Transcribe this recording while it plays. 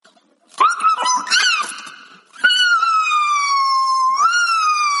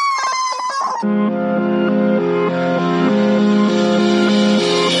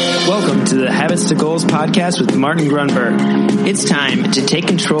to Goals podcast with Martin Grunberg. It's time to take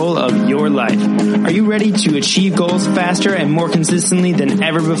control of your life. Are you ready to achieve goals faster and more consistently than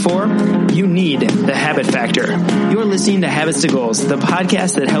ever before? You need the Habit Factor. You're listening to Habits to Goals, the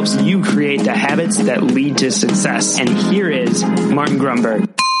podcast that helps you create the habits that lead to success. And here is Martin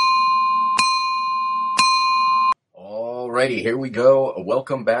Grunberg. Alrighty, here we go.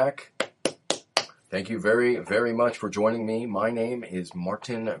 Welcome back. Thank you very, very much for joining me. My name is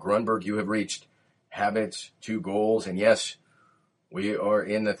Martin Grunberg. You have reached Habits to Goals. And yes, we are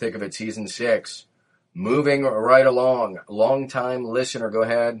in the thick of it, season 6. Moving right along. Long-time listener, go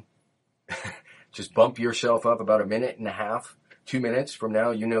ahead. Just bump yourself up about a minute and a half, 2 minutes from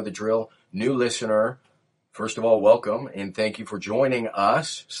now. You know the drill. New listener, first of all, welcome. And thank you for joining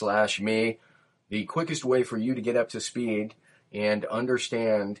us / me. The quickest way for you to get up to speed and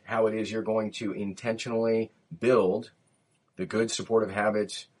understand how it is you're going to intentionally build the good supportive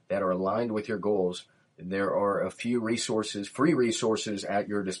habits that are aligned with your goals. There are a few resources, free resources at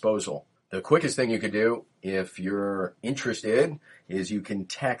your disposal. The quickest thing you could do, if you're interested, is you can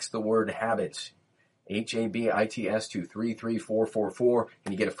text the word habits, HABITS, to 33444,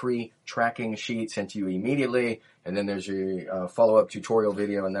 and you get a free tracking sheet sent to you immediately, and then there's a follow-up tutorial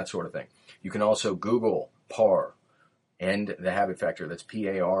video and that sort of thing. You can also Google PAR and the Habit Factor. That's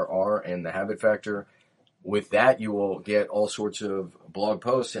PARR and the Habit Factor. With that, you will get all sorts of blog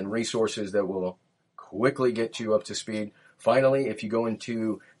posts and resources that will quickly get you up to speed. Finally, if you go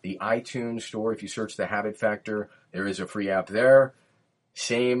into the iTunes store, if you search the Habit Factor, there is a free app there.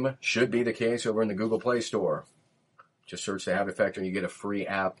 Same should be the case over in the Google Play Store. Just search the Habit Factor and you get a free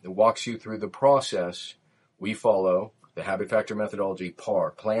app that walks you through the process we follow, the Habit Factor methodology,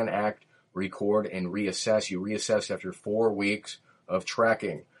 PAR, plan, act, record, and reassess. You reassess after 4 weeks of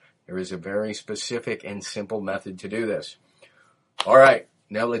tracking. There is a very specific and simple method to do this. All right,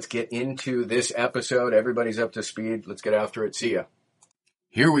 now let's get into this episode. Everybody's up to speed. Let's get after it. See ya.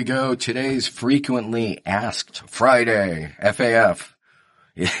 Here we go. Today's Frequently Asked Friday, FAF.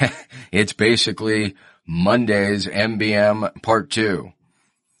 It's basically Monday's MBM Part 2.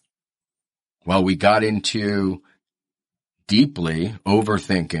 Well, we got into deeply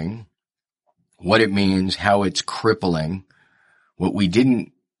overthinking, what it means, how it's crippling. What we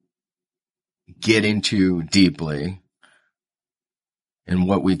didn't get into deeply and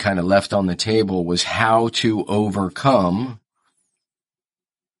what we kind of left on the table was how to overcome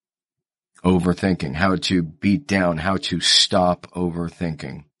overthinking, how to beat down, how to stop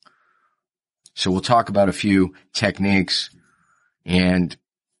overthinking. So we'll talk about a few techniques, and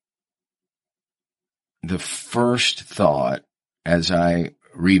the first thought as I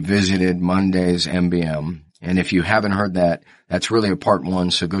revisited Monday's MBM. And if you haven't heard that, that's really a part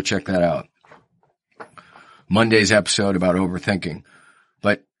 1, so go check that out. Monday's episode about overthinking.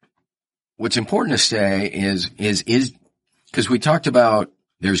 But what's important to say is because we talked about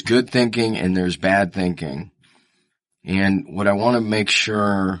there's good thinking and there's bad thinking. And what I want to make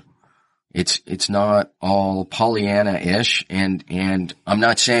sure it's not all Pollyanna-ish, and I'm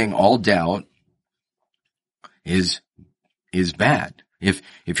not saying all doubt is bad. If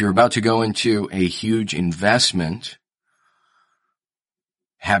you're about to go into a huge investment,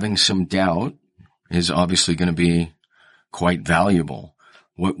 having some doubt is obviously going to be quite valuable.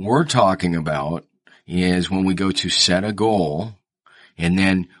 What we're talking about is when we go to set a goal and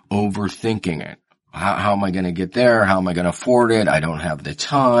then overthinking it. How am I going to get there? How am I going to afford it? I don't have the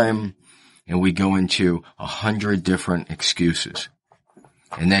time. And we go into 100 different excuses.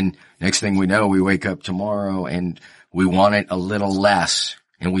 And then next thing we know, we wake up tomorrow and we want it a little less,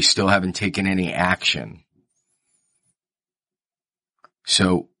 and we still haven't taken any action.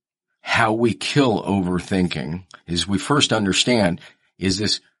 So how we kill overthinking is we first understand, is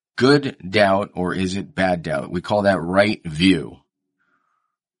this good doubt or is it bad doubt? We call that right view.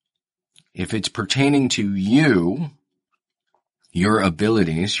 If it's pertaining to you, your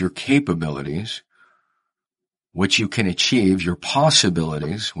abilities, your capabilities, what you can achieve, your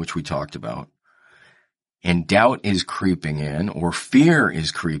possibilities, which we talked about, and doubt is creeping in or fear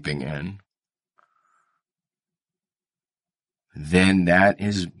is creeping in, then that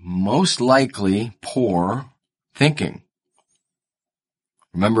is most likely poor thinking.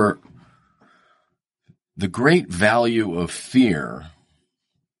 Remember, the great value of fear,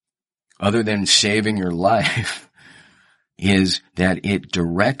 other than saving your life, is that it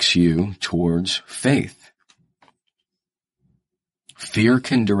directs you towards faith. Fear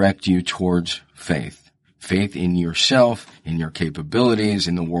can direct you towards faith. Faith in yourself, in your capabilities,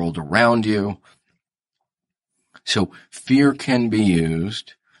 in the world around you. So fear can be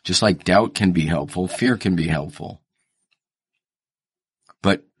used, just like doubt can be helpful, fear can be helpful.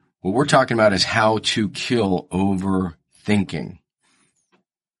 But What we're talking about is how to kill overthinking.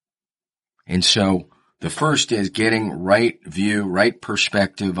 And so the first is getting right view, right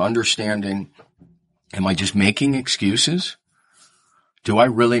perspective, understanding, am I just making excuses? Do I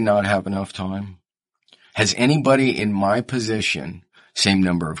really not have enough time? Has anybody in my position, same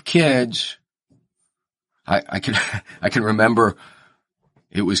number of kids, I can remember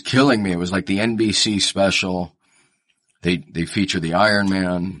it was killing me. It was like the NBC special. They feature the Iron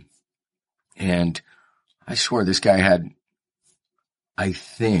Man. And I swear this guy had, I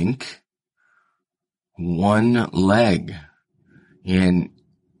think, one leg and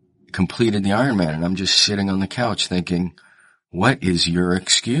completed the Iron Man. And I'm just sitting on the couch thinking, what is your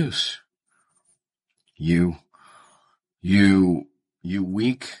excuse? You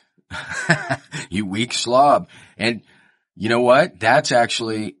weak, you weak slob. And you know what? That's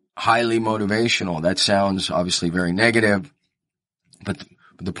actually highly motivational. That sounds obviously very negative, but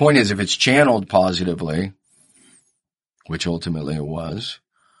the point is, if it's channeled positively, which ultimately it was,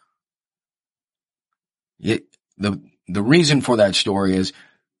 the reason for that story is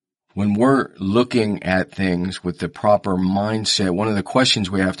when we're looking at things with the proper mindset, one of the questions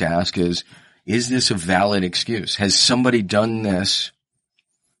we have to ask is this a valid excuse? Has somebody done this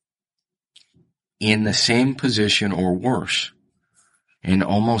in the same position or worse? And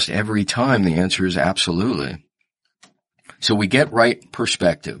almost every time the answer is absolutely. So we get right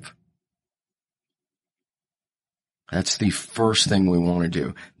perspective. That's the first thing we want to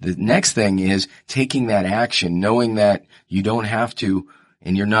do. The next thing is taking that action, knowing that you don't have to,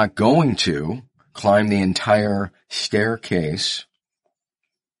 and you're not going to, climb the entire staircase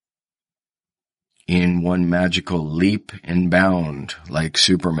in one magical leap and bound like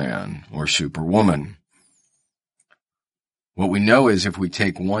Superman or Superwoman. What we know is if we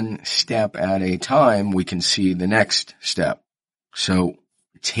take one step at a time, we can see the next step. So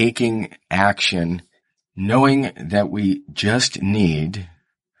taking action, knowing that we just need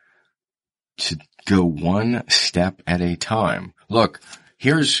to go one step at a time. Look,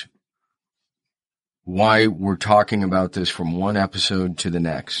 here's why we're talking about this from one episode to the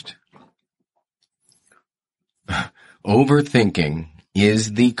next. Overthinking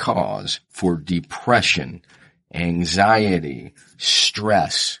is the cause for depression, anxiety,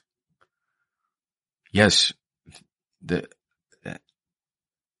 stress. Yes,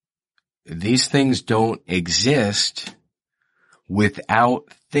 these things don't exist without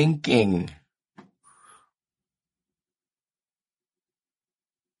thinking.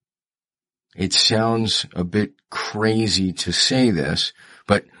 It sounds a bit crazy to say this,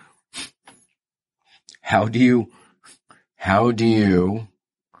 but how do you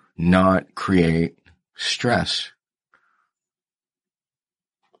not create stress?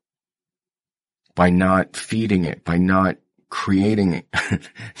 By not feeding it, by not creating it.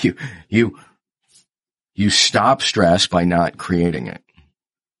 You stop stress by not creating it.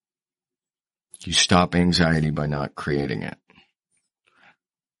 You stop anxiety by not creating it.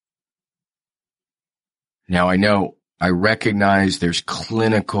 Now I recognize there's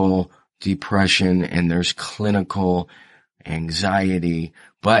clinical depression and there's clinical anxiety,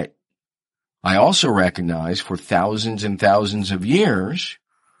 but I also recognize for thousands and thousands of years,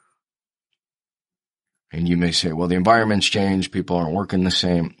 and you may say, well, the environment's changed, people aren't working the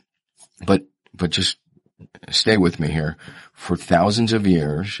same, but just stay with me here. For thousands of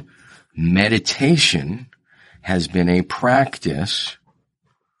years, meditation has been a practice,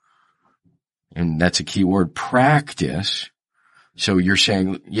 and that's a key word, practice. So you're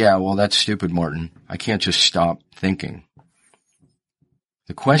saying, yeah, well, that's stupid, Martin. I can't just stop thinking.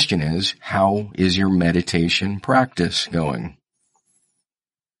 The question is, how is your meditation practice going?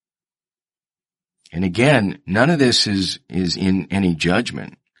 And again, none of this is in any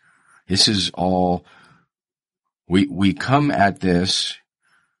judgment. This is all, we come at this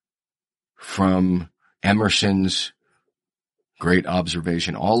from Emerson's great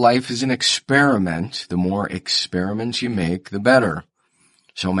observation. All life is an experiment. The more experiments you make, the better.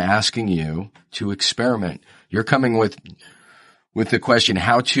 So I'm asking you to experiment. You're coming with the question,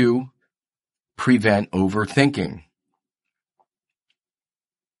 how to prevent overthinking.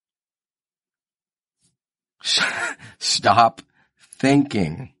 Stop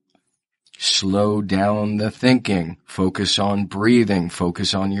thinking. Slow down the thinking. Focus on breathing.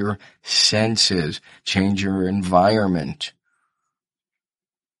 Focus on your senses. Change your environment.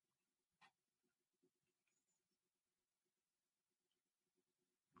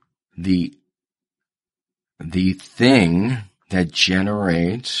 The thing that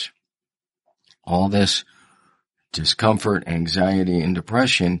generates all this discomfort, anxiety, and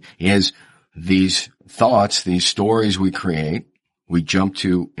depression is these thoughts, these stories we create We jump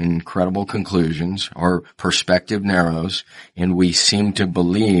to incredible conclusions. Our perspective narrows, and we seem to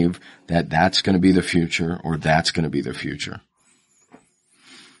believe that that's going to be the future or that's going to be the future.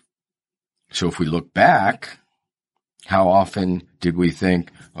 So if we look back, how often did we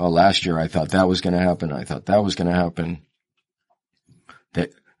think, oh, last year I thought that was going to happen, I thought that was going to happen?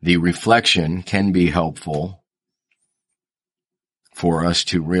 That the reflection can be helpful for us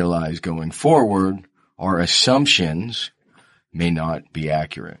to realize going forward, our assumptions may not be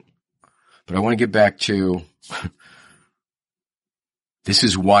accurate. But I want to get back to, this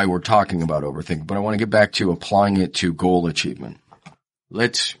is why we're talking about overthinking, but I want to get back to applying it to goal achievement.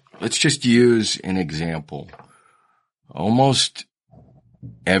 Let's just use an example. Almost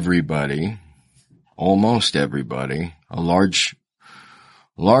everybody, a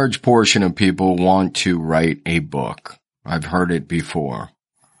large portion of people want to write a book. I've heard it before.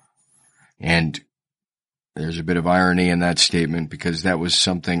 And there's a bit of irony in that statement because that was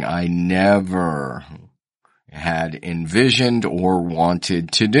something I never had envisioned or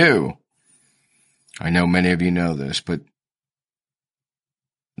wanted to do. I know many of you know this, but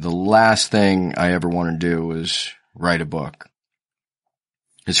the last thing I ever wanted to do was write a book,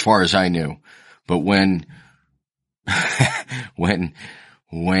 as far as I knew. But when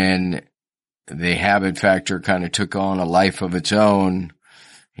the habit factor kind of took on a life of its own,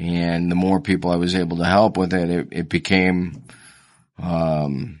 and the more people I was able to help with it, it became, for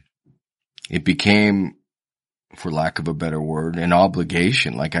lack of a better word, an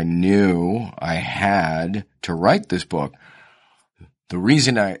obligation. Like I knew I had to write this book. The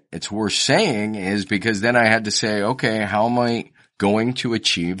reason it's worth saying is because then I had to say, okay, how am I going to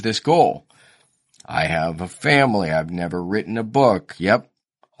achieve this goal? I have a family. I've never written a book. Yep.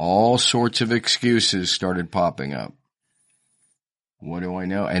 All sorts of excuses started popping up. What do I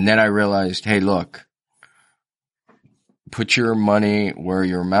know? And then I realized, hey, look, put your money where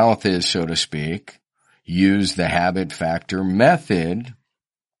your mouth is, so to speak. Use the habit factor method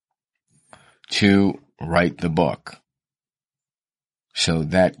to write the book. So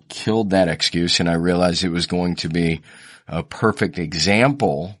that killed that excuse, and I realized it was going to be a perfect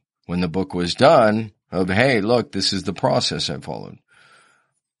example when the book was done of, hey, look, this is the process I followed.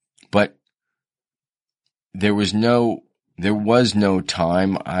 But there was no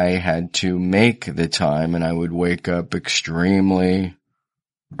time. I had to make the time, and I would wake up extremely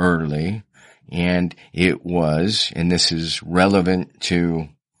early. And it was, and this is relevant to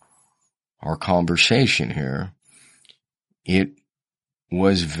our conversation here, it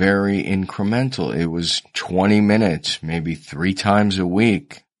was very incremental. It was 20 minutes, maybe 3 times a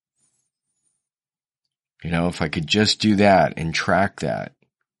week. You know, if I could just do that and track that,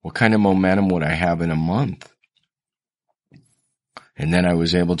 what kind of momentum would I have in a month? And then I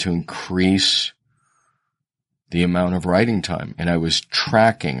was able to increase the amount of writing time, and I was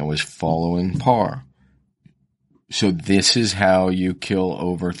tracking, I was following par. So this is how you kill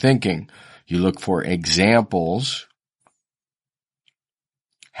overthinking. You look for examples.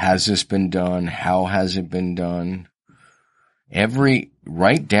 Has this been done? How has it been done?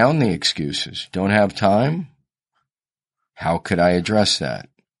 Write down the excuses. Don't have time? How could I address that?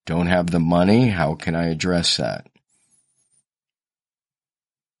 Don't have the money? How can I address that?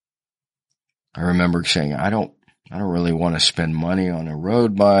 I remember saying, I don't really want to spend money on a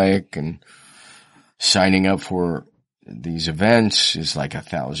road bike, and signing up for these events is like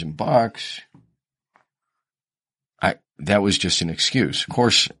 $1,000. That was just an excuse. Of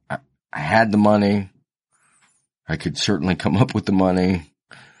course, I had the money. I could certainly come up with the money.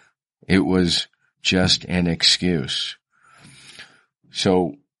 It was just an excuse.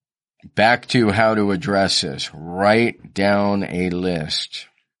 So back to how to address this. Write down a list.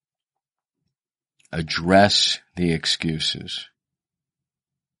 Address the excuses.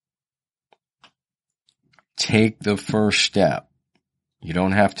 Take the first step. You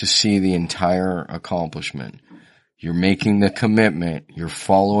don't have to see the entire accomplishment. You're making the commitment. You're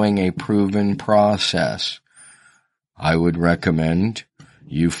following a proven process. I would recommend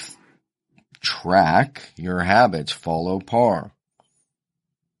you track your habits. Follow par.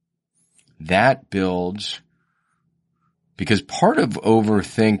 That builds, because part of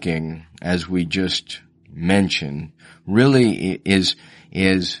overthinking, as we just mentioned, really is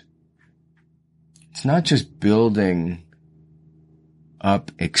it's not just building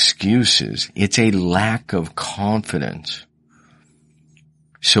up excuses. It's a lack of confidence.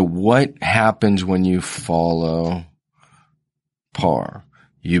 So what happens when you follow par?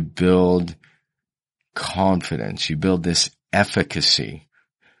 You build confidence. You build this efficacy.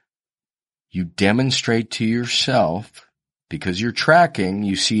 You demonstrate to yourself, because you're tracking,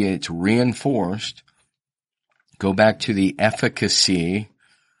 you see it's reinforced, Go back to the efficacy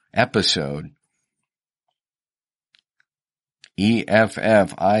episode. EFFICACY.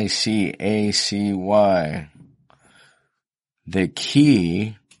 The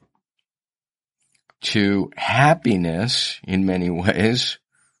key to happiness in many ways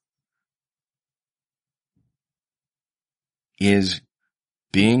is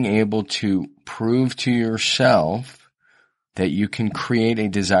being able to prove to yourself that you can create a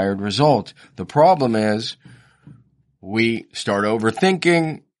desired result. The problem is we start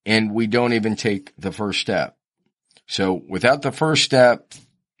overthinking and we don't even take the first step. So without the first step,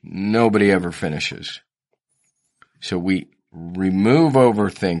 nobody ever finishes. So we remove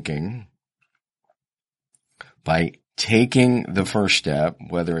overthinking by taking the first step,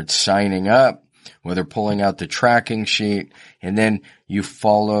 whether it's signing up, whether pulling out the tracking sheet, and then you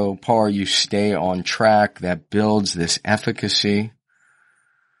follow PAR, you stay on track. That builds this efficacy.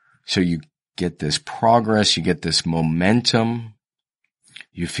 So you get this progress, you get this momentum,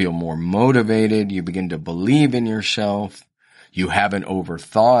 you feel more motivated, you begin to believe in yourself, you haven't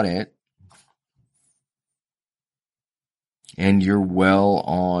overthought it, and you're well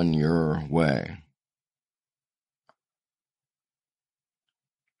on your way.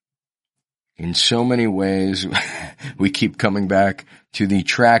 In so many ways, we keep coming back to the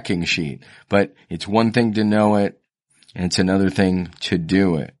tracking sheet, but it's one thing to know it, and it's another thing to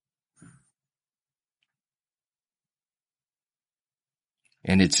do it.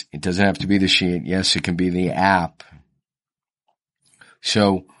 And it doesn't have to be the sheet. Yes, it can be the app.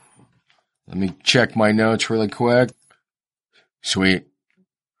 So let me check my notes really quick. Sweet.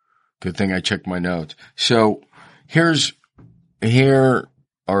 Good thing I checked my notes. So here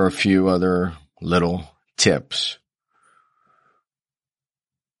are a few other little tips.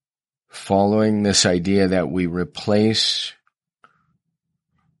 Following this idea that we replace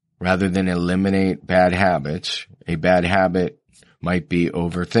rather than eliminate bad habits, a bad habit might be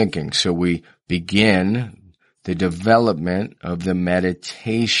overthinking. So we begin the development of the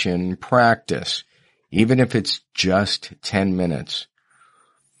meditation practice, even if it's just 10 minutes.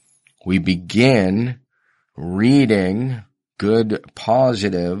 We begin reading good,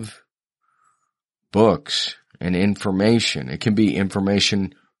 positive books and information. It can be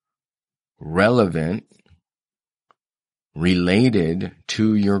information relevant, related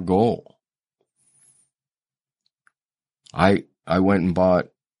to your goal. I went and bought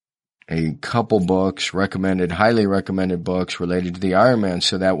a couple books, highly recommended books related to the Ironman,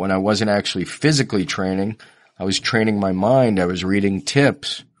 so that when I wasn't actually physically training, I was training my mind. I was reading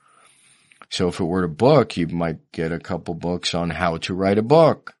tips. So if it were a book, you might get a couple books on how to write a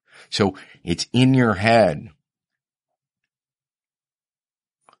book. So it's in your head.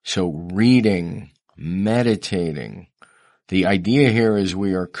 So reading, meditating. The idea here is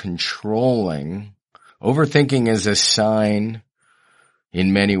we are controlling. Overthinking is a sign,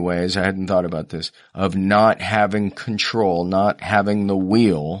 in many ways, I hadn't thought about this, of not having control, not having the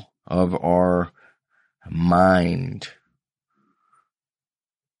wheel of our mind.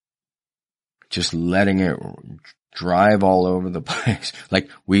 Just letting it drive all over the place. Like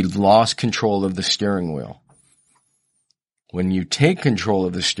we've lost control of the steering wheel. When you take control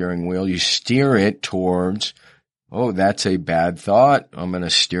of the steering wheel, you steer it towards, oh, that's a bad thought. I'm going to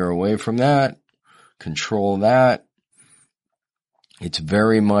steer away from that. Control that. It's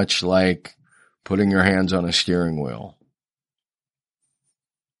very much like putting your hands on a steering wheel.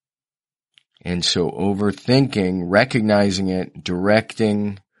 And so overthinking, recognizing it,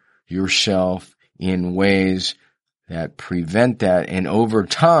 directing yourself in ways that prevent that, and over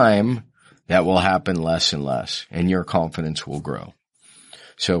time, that will happen less and less, and your confidence will grow.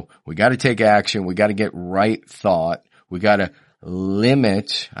 So we got to take action. We got to get right thought. We got to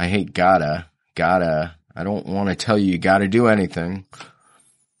limit. I hate gotta. I don't want to tell you got to do anything.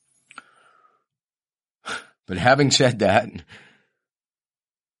 But having said that,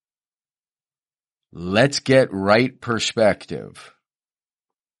 let's get right perspective.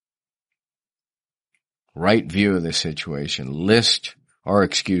 Right view of the situation. List our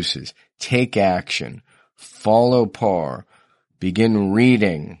excuses. Take action. Follow PAR. Begin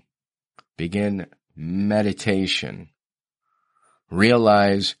reading. Begin meditation.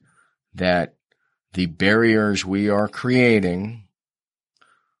 Realize that the barriers we are creating,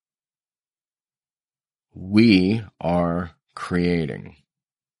 we are creating.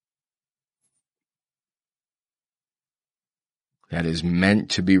 That is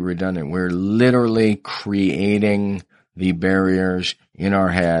meant to be redundant. We're literally creating the barriers in our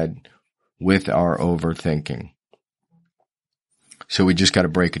head with our overthinking. So we just got to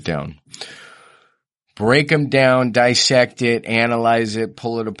break it down. Break them down, dissect it, analyze it,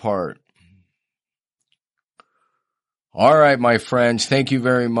 pull it apart. All right, my friends. Thank you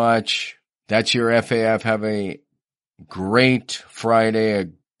very much. That's your FAF. Have a great Friday.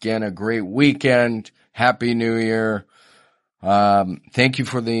 Again, a great weekend. Happy New Year. Thank you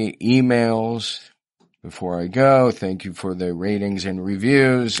for the emails. Before I go, thank you for the ratings and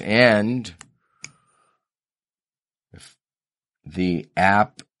reviews. And if the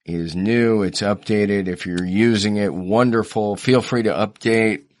app is new, it's updated. If you're using it, wonderful. Feel free to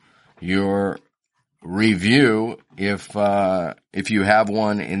update your review if you have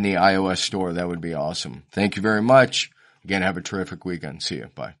one in the iOS store. That would be awesome. Thank you very much. Again, have a terrific weekend. See you.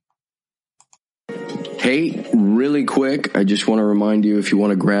 Bye. Hey, really quick, I just want to remind you, if you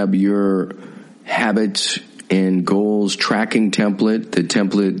want to grab your habits and goals tracking template, the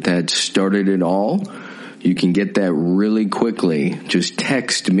template that started it all, you can get that really quickly. Just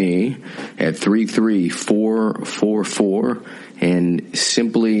text me at 33444 and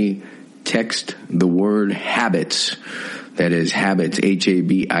simply text the word habits. That is habits,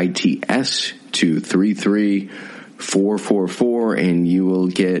 HABITS, to 33444, and you will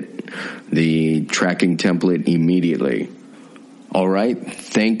get the tracking template immediately. All right.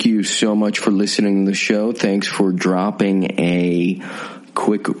 Thank you so much for listening to the show. Thanks for dropping a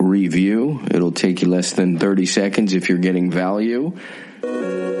quick review. It'll take you less than 30 seconds if you're getting value.